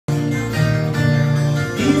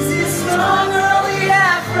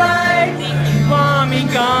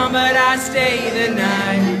stay the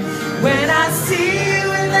night. When I see you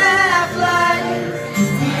in that light, it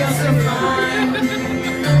feels so fine.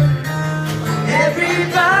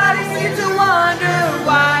 Everybody seems to wonder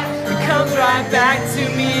why. It comes right back to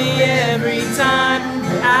me every time.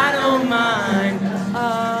 I don't mind. I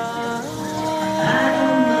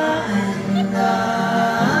don't mind.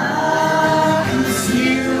 'Cause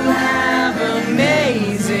you have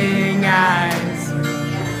amazing eyes.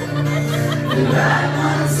 The right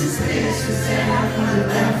one's suspicious and the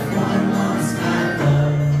left one wants my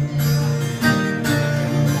love.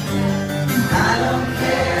 I don't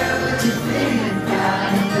care what you think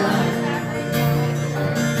I've done.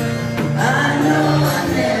 I know I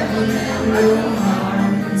never meant no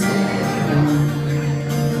harm to anyone.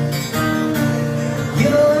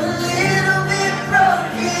 You're a little bit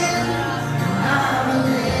broken, I'm a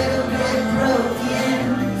little bit broken.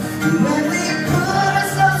 When we put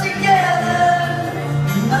ourselves together,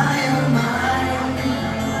 my oh my,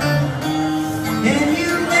 and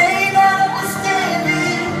you may not understand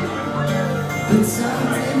it, but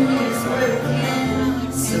something is working,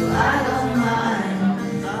 so I don't mind.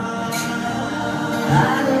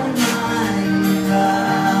 I don't mind.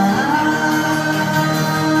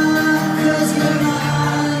 'Cause you're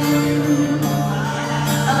mine.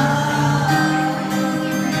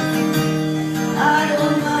 I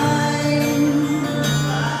don't mind.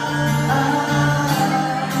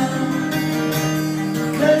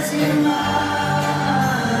 'Cause you're mine.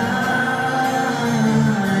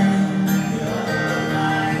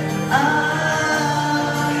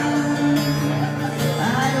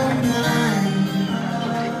 I don't mind.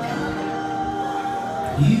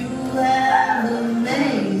 You have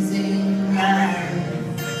amazing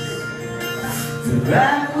eyes. The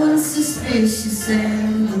right one's suspicious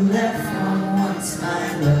and the left one wants my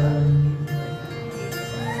love.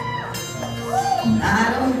 I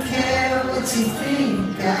don't care what you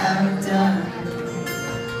think I've done.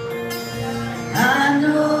 I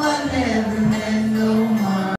know I never meant